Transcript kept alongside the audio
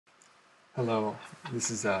Hello, this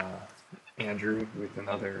is Andrew with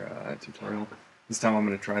another tutorial. This time I'm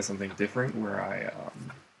going to try something different where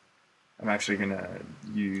I'm actually going to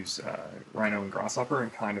use Rhino and Grasshopper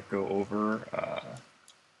and kind of go over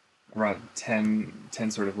around 10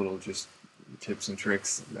 sort of little just tips and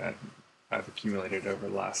tricks that I've accumulated over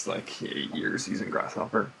the last like 8 years using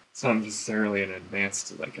Grasshopper. It's not necessarily an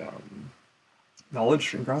advanced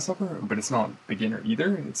knowledge in Grasshopper, but it's not beginner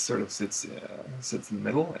either. It sort of sits in the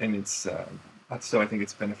middle, and so I think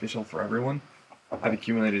it's beneficial for everyone. I've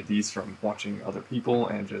accumulated these from watching other people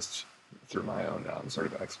and just through my own sort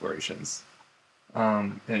of explorations.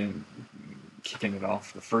 And kicking it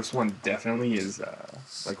off, the first one definitely is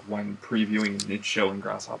like when previewing a niche show in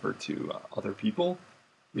Grasshopper to other people,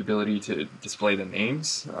 the ability to display the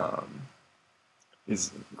names.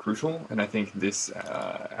 Is crucial, and I think this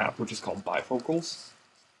app, which is called Bifocals,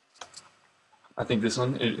 I think this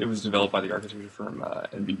one, it was developed by the architecture firm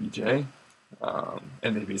NBBJ,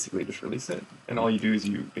 and they basically just released it, and all you do is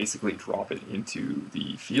you basically drop it into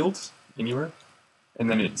the fields anywhere, and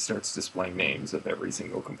then it starts displaying names of every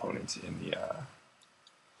single component in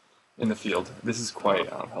the field. This is quite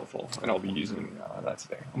helpful, and I'll be using that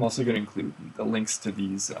today. I'm also going to include the links to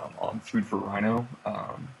these on Food for Rhino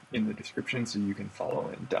in the description, so you can follow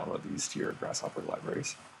and download these to your Grasshopper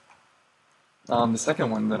libraries. The second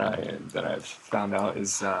one that I've found out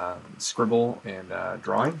is Scribble and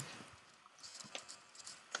drawing.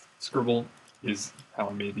 Scribble is how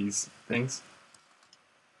I made these things.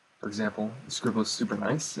 For example, Scribble is super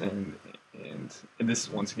nice, and this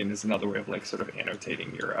once again is another way of like sort of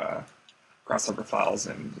annotating your Grasshopper files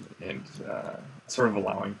and sort of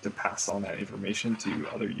allowing to pass on that information to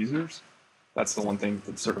other users. That's the one thing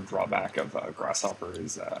that's sort of drawback of Grasshopper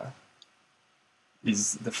is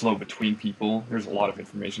the flow between people. There's a lot of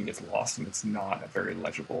information gets lost, and it's not a very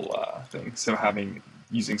legible thing. So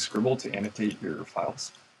using Scribble to annotate your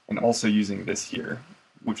files, and also using this here,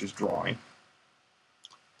 which is drawing,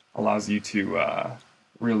 allows you to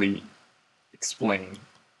really explain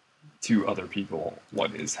to other people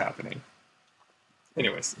what is happening.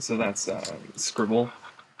 Anyways, so that's Scribble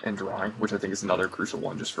and drawing, which I think is another crucial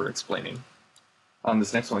one just for explaining.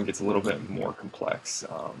 This next one gets a little bit more complex.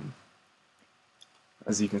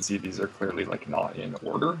 As you can see, these are clearly like not in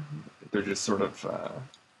order. They're just sort of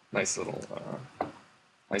nice little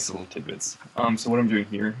tidbits. So what I'm doing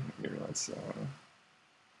here let's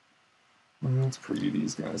preview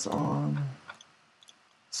these guys on.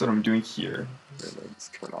 So what I'm doing here, let's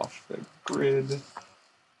turn off the grid,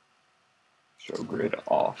 show grid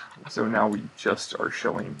off. So now we just are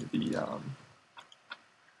showing the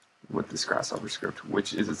with this Grasshopper script,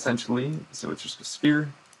 which is essentially, so it's just a sphere,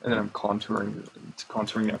 and then I'm contouring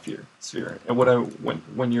that sphere. And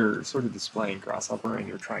when you're sort of displaying Grasshopper and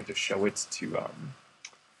you're trying to show it to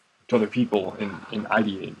other people and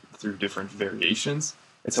ideate through different variations,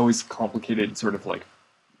 it's always complicated, sort of like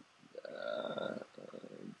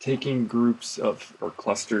taking groups of or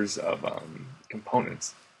clusters of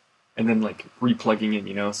components and then like replugging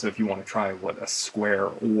in, so if you want to try what a square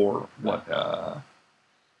or what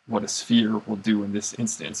a sphere will do in this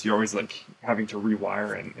instance, you're always like having to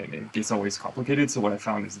rewire, and it gets always complicated. So what I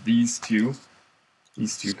found is these two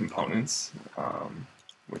components,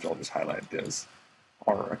 which I'll just highlight those,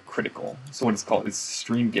 are critical. So what it's called is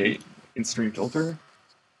stream gate and stream filter.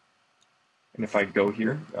 And if I go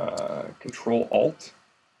here, Control Alt,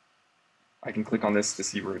 I can click on this to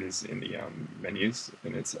see where it is in the menus,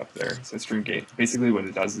 and it's up there. So stream gate. Basically, what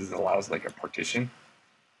it does is it allows like a partition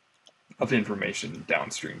of information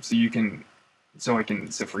downstream. So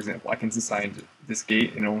for example, I can decide this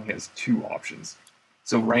gate, and it only has two options.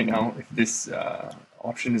 So right now, if this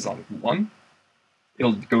option is on 1,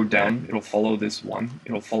 it'll go down, it'll follow this 1,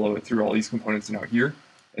 it'll follow it through all these components and out here,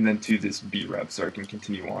 and then to this brep, so I can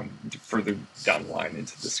continue on further down the line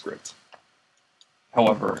into the script.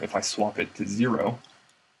 However, if I swap it to 0,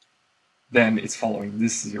 then it's following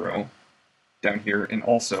this 0 down here, and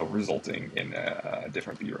also resulting in a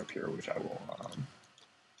different brep here, which I will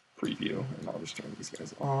preview, and I'll just turn these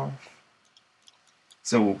guys off.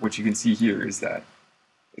 So what you can see here is that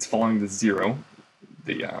it's following the 0,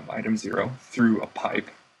 the item 0, through a pipe,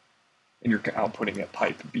 and you're outputting a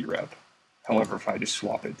pipe brep. However, if I just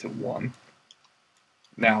swap it to 1,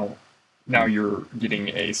 now you're getting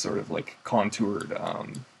a sort of like contoured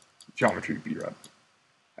geometry brep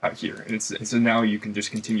out here. And so now you can just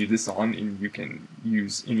continue this on, and you can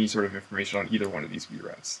use any sort of information on either one of these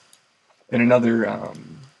breps. And another,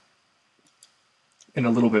 and a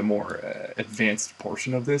little bit more advanced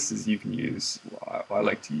portion of this is you can use, I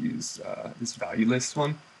like to use this value list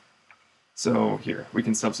one. So here, we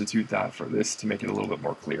can substitute that for this to make it a little bit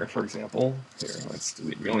more clear. For example, here, let's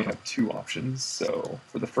delete. We only have two options. So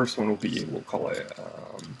for the first one, we'll call it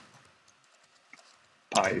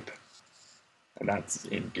pipe, and that's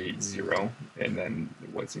in gate 0. And then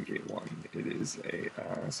what's in gate 1? It is a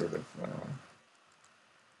sort of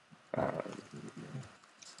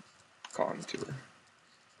contour.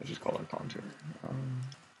 I just call it contour.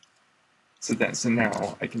 So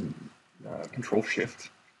now I can Control Shift,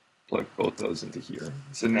 plug both those into here.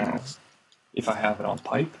 So now, if I have it on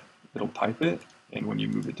pipe, it'll pipe it, and when you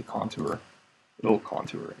move it to contour, it'll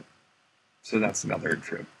contour it. So that's another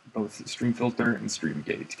trick. Both stream filter and stream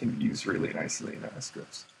gate can be used really nicely in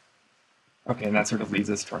scripts. Okay, and that sort of leads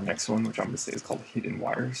us to our next one, which I'm going to say is called hidden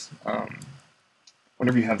wires.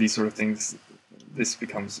 Whenever you have these sort of things, this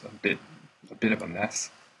becomes a bit of a mess.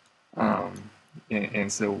 And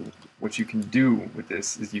so what you can do with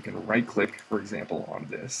this is you can right-click, for example, on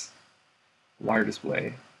this, wire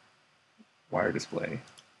display,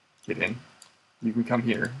 hidden. You can come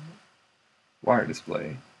here, wire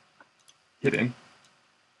display, hidden,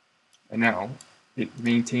 and now it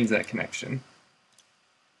maintains that connection.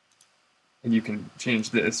 And you can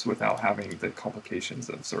change this without having the complications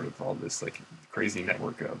of sort of all this like crazy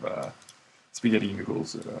network of spaghetti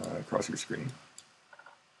noodles across your screen.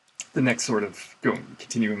 The next sort of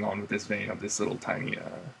continuing on with this vein of this little tiny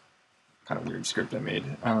kind of weird script I made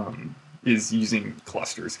is using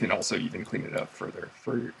clusters. Can also even clean it up further.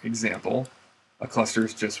 For example, a cluster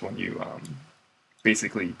is just when you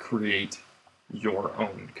basically create your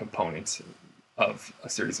own components of a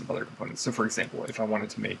series of other components. So for example, if I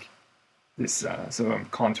wanted to make this, so I'm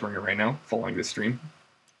contouring it right now, following this stream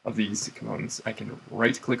of these components, I can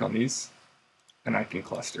right-click on these, and I can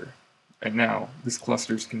cluster. And now this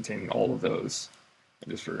cluster is containing all of those.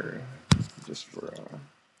 And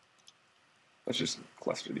let's just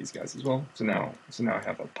cluster these guys as well. So now I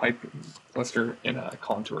have a pipe cluster and a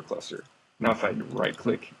contour cluster. Now if I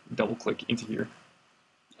right-click, double-click into here,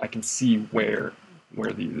 I can see where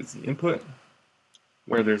there's the input,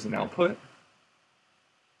 where there's an output,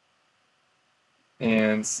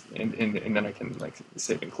 and then I can like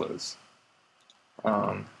save and close.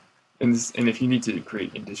 And if you need to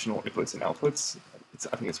create additional inputs and outputs,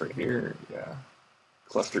 I think it's right here. Yeah,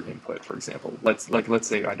 cluster input, for example. Let's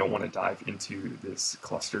say I don't want to dive into this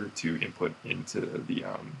cluster to input into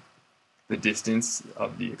the distance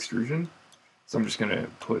of the extrusion. So I'm just going to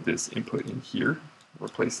put this input in here,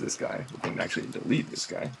 replace this guy. We can actually delete this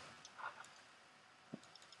guy.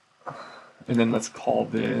 And then let's call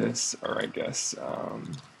this, or I guess,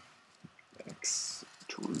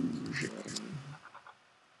 extrusion.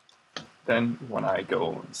 Then when I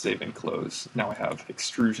go save and close, now I have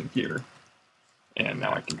extrusion here, and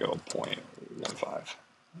now I can go 0.15.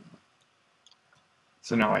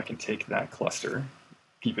 So now I can take that cluster,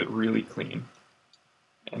 keep it really clean,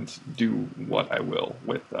 and do what I will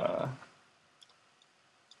with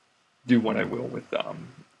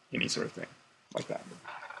any sort of thing like that.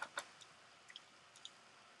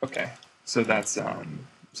 Okay, so that's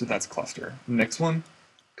cluster. Next one,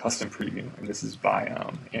 custom preview, and this is by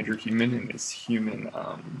Andrew Human in his Human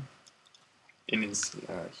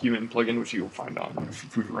plugin, which you will find on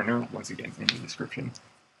FoodRunner, once again in the description.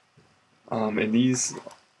 And these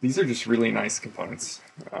are just really nice components,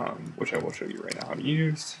 which I will show you right now how to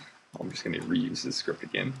use. I'm just going to reuse this script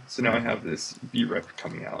again. So now I have this brep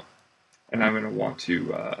coming out, and I'm going to want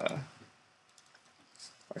to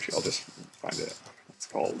actually I'll just find it. It's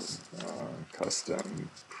called custom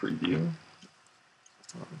preview.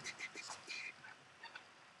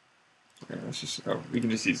 Yeah, let's just we can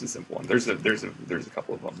just use the simple one. There's a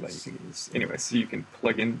couple of them that you can use. Anyway, so you can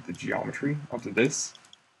plug in the geometry onto this,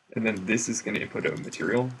 and then this is going to input a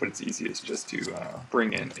material, but it's easiest just to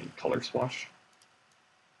bring in a color swatch.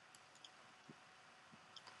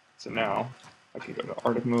 So now I can go to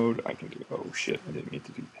Arctic mode. I can do, oh shit, I didn't mean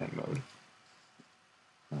to do pen mode.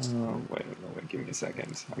 Wait, give me a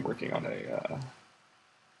second. I'm working on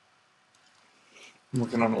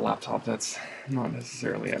a laptop that's not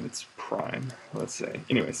necessarily at its prime, let's say.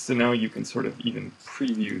 Anyway, so now you can sort of even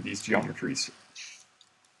preview these geometries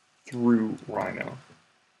through Rhino.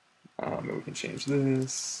 And we can change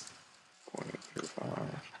this,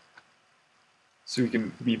 0.05. So we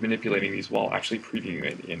can be manipulating these while actually previewing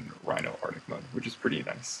it in Rhino Arctic mode, which is pretty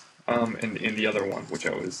nice. And in the other one, which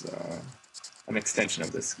I was an extension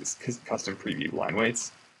of this custom preview line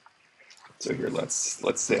weights. So here, let's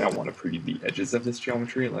say I want to preview the edges of this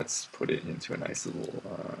geometry. Let's put it into a nice little,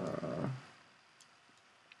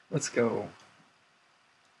 let's go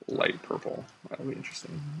light purple. That'll be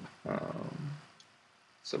interesting.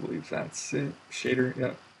 So I believe that's it. Shader,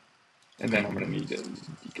 yeah. And then I'm going to need to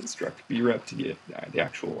deconstruct brep to get the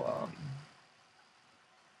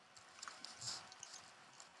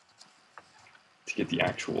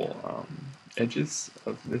actual edges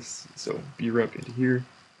of this. So brep into here,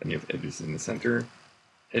 then you have edges in the center.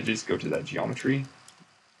 Edges go to that geometry,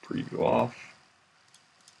 preview off,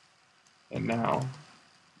 and now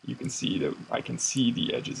you can see that I can see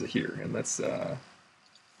the edges here. And let's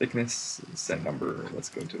thickness, set number, let's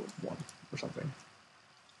go to 1 or something.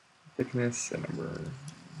 Thickness, set number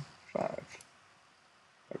 5.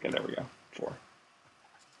 Okay, there we go, 4.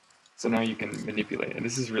 So now you can manipulate, and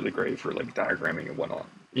this is really great for like diagramming and whatnot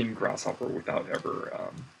in Grasshopper without ever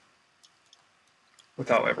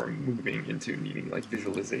moving into needing like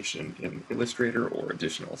visualization in Illustrator or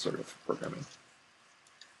additional sort of programming.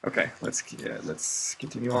 Okay, let's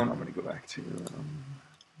continue on. I'm going to go back to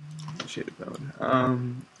shaded mode.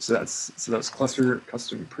 So that's cluster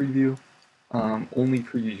custom preview. Only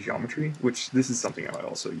preview geometry, which this is something I might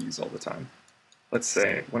also use all the time. Let's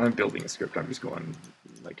say when I'm building a script, I'm just going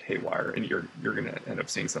like haywire, and you're going to end up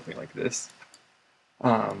seeing something like this,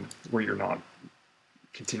 where you're not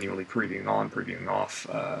continually previewing on, previewing off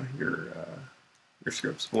your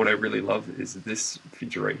scripts. But what I really love is this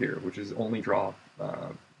feature right here, which is only draw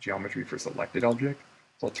geometry for selected object.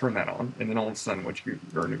 So I'll turn that on, and then all of a sudden what you're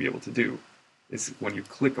going to be able to do is when you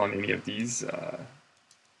click on any of these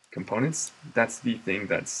components, that's the thing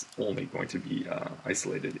that's only going to be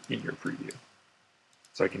isolated in your preview.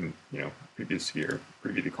 So I can, preview the sphere,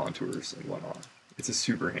 preview the contours and whatnot. It's a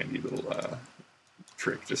super handy little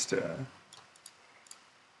trick just to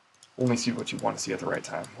only see what you want to see at the right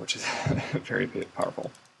time, which is very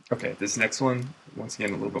powerful. Okay, this next one, once again,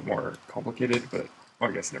 a little bit more complicated, but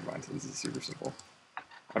I guess never mind. So this is super simple.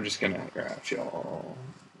 I'm just gonna I'll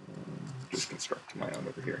just construct my own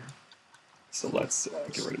over here. So let's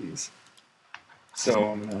get rid of these.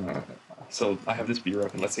 So so I have this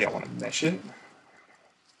brep, and let's say I want to mesh it.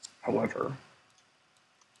 However,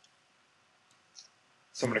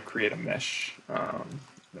 so I'm going to create a mesh. Then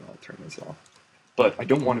I'll turn this off. But I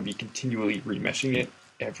don't want to be continually remeshing it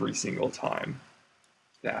every single time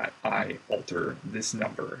that I alter this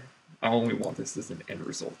number. I only want this as an end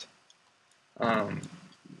result.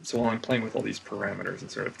 So while I'm playing with all these parameters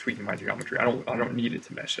and sort of tweaking my geometry, I don't need it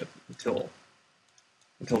to mesh it until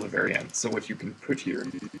the very end. So what you can put here,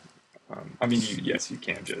 yes, you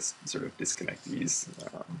can just sort of disconnect these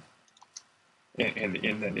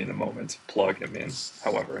and then in a moment plug them in.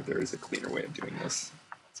 However, there is a cleaner way of doing this.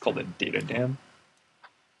 It's called a data dam.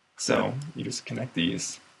 So you just connect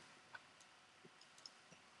these.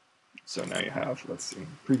 So now you have, let's see,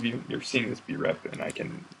 preview, you're seeing this brep, and I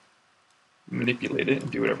can manipulate it and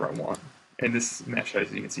do whatever I want. And this mesh,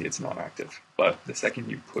 as you can see, it's not active. But the second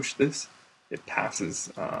you push this, it passes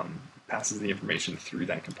the information through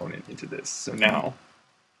that component into this. So now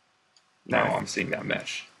I'm seeing that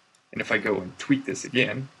mesh. And if I go and tweak this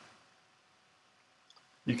again,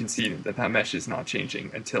 you can see that that mesh is not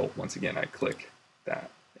changing until, once again, I click that,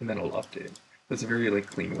 and then it'll update. That's a very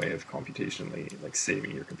clean way of computationally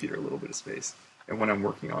saving your computer a little bit of space. And when I'm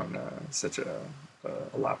working on such a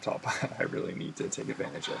laptop, I really need to take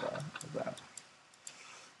advantage of that.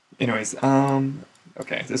 Anyways,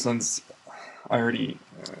 okay, this one's, I already,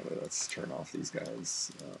 let's turn off these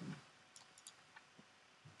guys.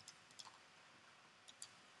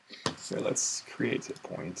 So let's create a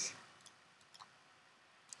point.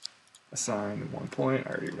 Assign 1 point. I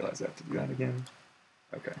already realized I have to do that again.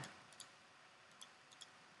 Okay.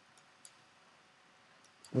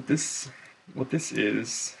 What this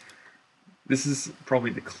is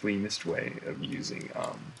probably the cleanest way of using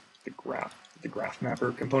the graph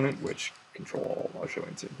mapper component, which I'll show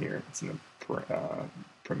into here. It's in the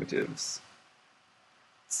primitives.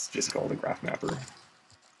 It's just called a graph mapper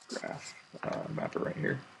right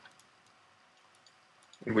here,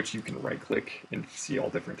 in which you can right-click and see all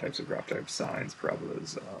different types of graph types, sines,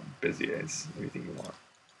 parabolas, Béziers, anything you want.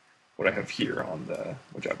 What I have here on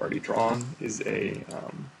which I've already drawn, is a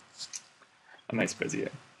nice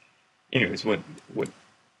Bézier. Anyways, what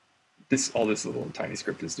all this little tiny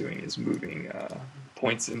script is doing is moving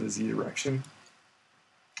points in the z direction.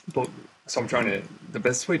 So I'm trying to, the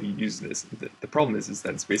best way to use this, the problem is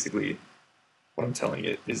that it's basically, what I'm telling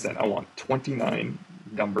it is that I want 29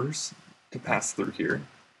 numbers to pass through here.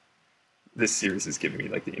 This series is giving me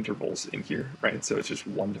the intervals in here, right? So it's just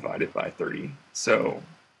 1 divided by 30. So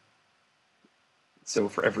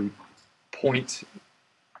for every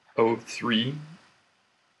 0.03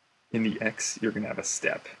 in the x, you're going to have a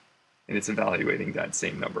step, and it's evaluating that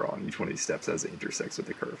same number on each one of these steps as it intersects with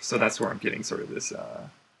the curve. So that's where I'm getting sort of this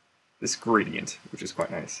gradient, which is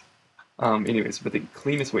quite nice. Anyways, but the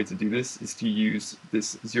cleanest way to do this is to use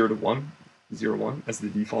this 0 to 1, 0, 1 as the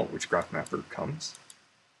default, which graph mapper comes.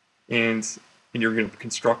 And you're going to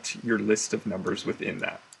construct your list of numbers within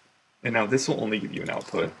that. And now this will only give you an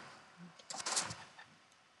output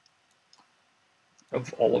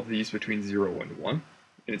of all of these between 0 and 1.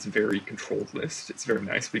 And it's a very controlled list. It's very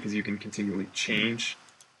nice because you can continually change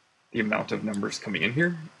the amount of numbers coming in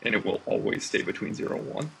here, and it will always stay between 0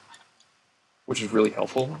 and 1, which is really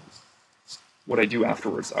helpful. What I do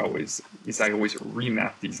afterwards I always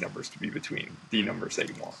remap these numbers to be between the numbers that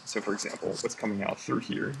you want. So for example, what's coming out through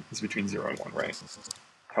here is between 0 and 1, right?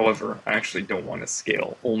 However, I actually don't want to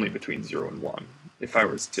scale only between 0 and 1. If I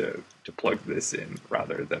was to plug this in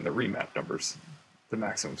rather than the remap numbers, the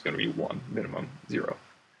maximum is going to be 1, minimum 0.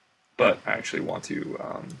 But I actually want to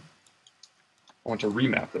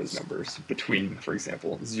remap those numbers between, for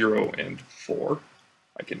example, 0 and 4.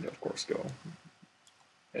 I can, of course, go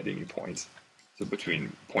at any point. So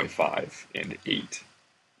between 0.5 and 8.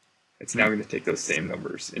 It's now going to take those same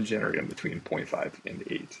numbers and generate them between 0.5 and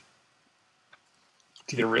 8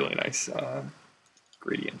 to get a really nice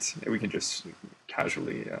gradient. And we can just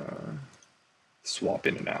casually swap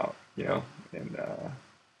in and out, you know, and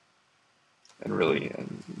really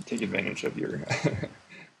take advantage of your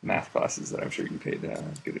math classes that I'm sure you paid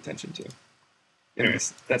good attention to.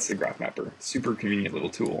 Anyways, that's the graph mapper. Super convenient little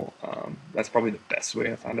tool. That's probably the best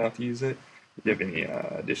way I found out to use it. If you have any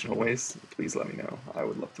additional ways, please let me know. I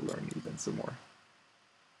would love to learn even some more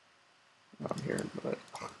here. But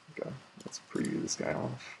okay, let's preview this guy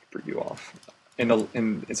off. Preview off. And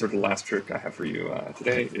sort of the last trick I have for you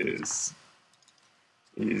today is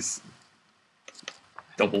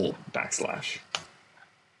double backslash.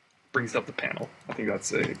 Brings up the panel. I think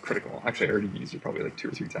that's critical. Actually, I already used it probably like 2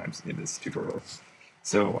 or 3 times in this tutorial.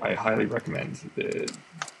 So I highly recommend the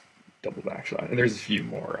double backslash. And there's a few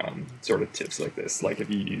more sort of tips like this. Like if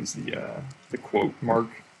you use the quote mark,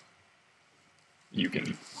 you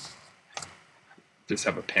can just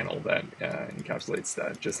have a panel that encapsulates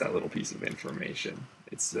that little piece of information.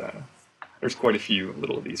 It's there's quite a few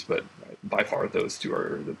little of these, but by far those two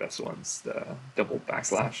are the best ones: the double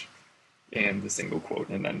backslash and the single quote,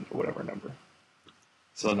 and then whatever number.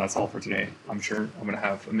 So that's all for today. I'm sure I'm going to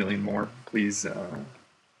have a million more. Please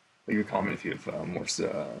leave a comment if you have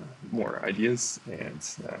more ideas, and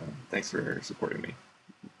thanks for supporting me.